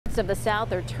Of the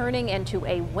South are turning into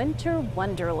a winter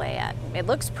wonderland. It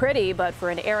looks pretty, but for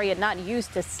an area not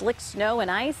used to slick snow and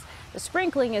ice, the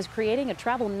sprinkling is creating a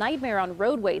travel nightmare on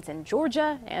roadways in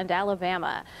Georgia and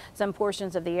Alabama. Some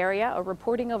portions of the area are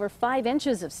reporting over 5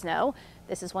 inches of snow.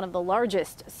 This is one of the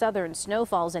largest southern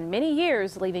snowfalls in many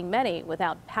years, leaving many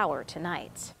without power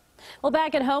tonight. Well,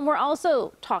 back at home, we're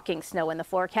also talking snow in the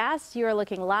forecast. You're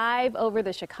looking live over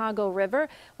the Chicago River,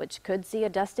 which could see a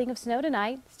dusting of snow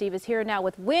tonight. Steve is here now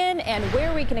with when and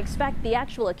where we can expect the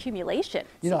actual accumulation.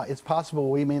 You know, it's possible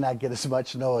we may not get as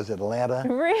much snow as Atlanta.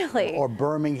 Really? Or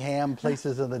Birmingham,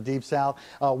 places in the deep south.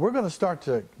 We're going to start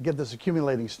to get this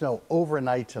accumulating snow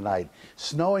overnight tonight.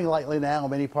 Snowing lightly now in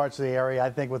many parts of the area.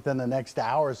 I think within the next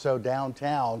hour or so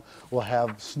downtown we'll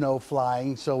have snow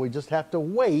flying, so we just have to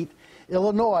wait.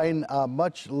 Illinois,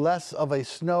 much less of a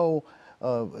snow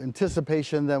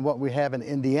anticipation than what we have in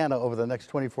Indiana over the next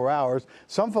 24 hours.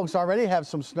 Some folks already have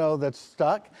some snow that's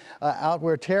stuck. Out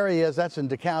where Terry is, that's in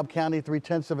DeKalb County,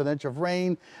 3/10 of an inch of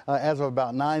rain as of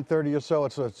about 9:30 or so.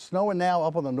 It's snowing now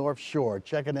up on the North Shore.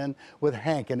 Checking in with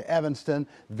Hank in Evanston.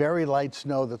 Very light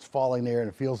snow that's falling there, and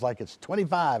it feels like it's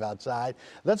 25 outside.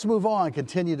 Let's move on,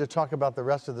 continue to talk about the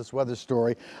rest of this weather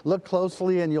story. Look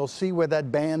closely and you'll see where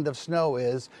that band of snow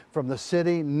is from the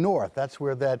city north. That's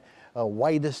where that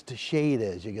whitest shade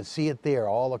is. You can see it there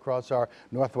all across our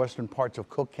northwestern parts of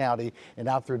Cook County and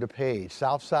out through DuPage.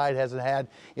 South side hasn't had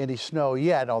any snow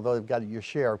yet, although they've got your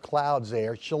share of clouds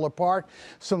there. Schiller Park,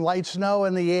 some light snow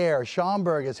in the air.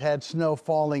 Schaumburg has had snow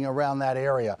falling around that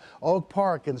area. Oak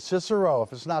Park and Cicero,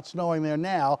 if it's not snowing there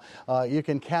now, you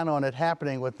can count on it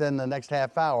happening within the next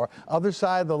half hour. Other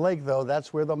side of the lake, though,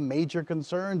 that's where the major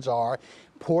concerns are.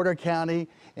 Porter County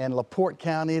and LaPorte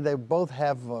County, they both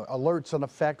have alerts in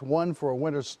effect. One for a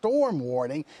winter storm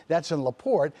warning, that's in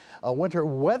LaPorte. A winter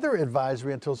weather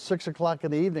advisory until 6 o'clock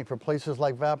in the evening for places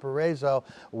like Valparaiso,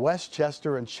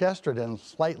 Westchester, and Chesterton.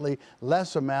 Slightly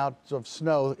less amounts of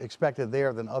snow expected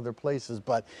there than other places,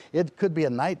 but it could be a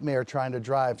nightmare trying to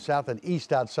drive south and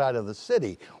east outside of the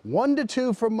city. 1 to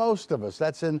 2 for most of us.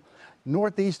 That's in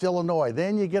northeast Illinois.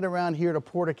 Then you get around here to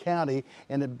Porter County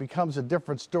and it becomes a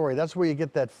different story. That's where you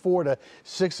get that 4 to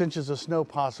 6 inches of snow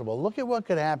possible. Look at what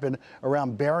could happen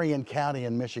around Berrien County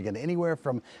in Michigan. Anywhere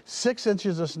from 6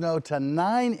 inches of snow to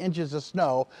 9 inches of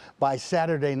snow by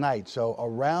Saturday night. So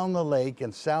around the lake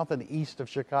and south and east of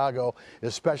Chicago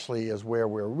especially is where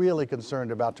we're really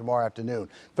concerned about tomorrow afternoon.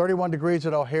 31 degrees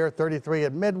at O'Hare, 33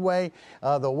 at Midway.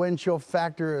 The wind chill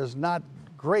factor is not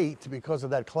great because of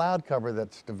that cloud cover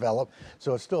that's developed,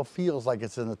 so it still feels like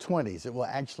it's in the 20s. It will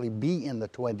actually be in the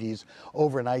 20s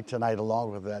overnight tonight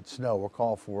along with that snow. We'll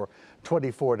call for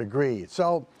 24 degrees.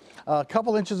 So a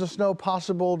couple inches of snow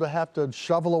possible to have to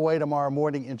shovel away tomorrow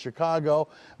morning in Chicago.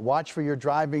 Watch for your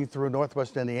driving through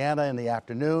northwest Indiana in the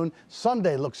afternoon.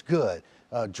 Sunday looks good.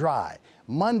 Dry.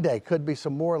 Monday could be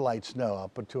some more light snow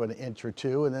up to an inch or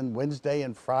two, and then Wednesday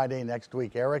and Friday next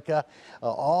week. Erica,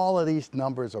 all of these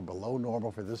numbers are below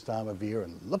normal for this time of year,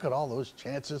 and look at all those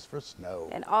chances for snow.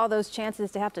 And all those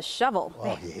chances to have to shovel.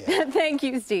 Oh, yeah. Thank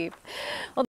you, Steve. Well,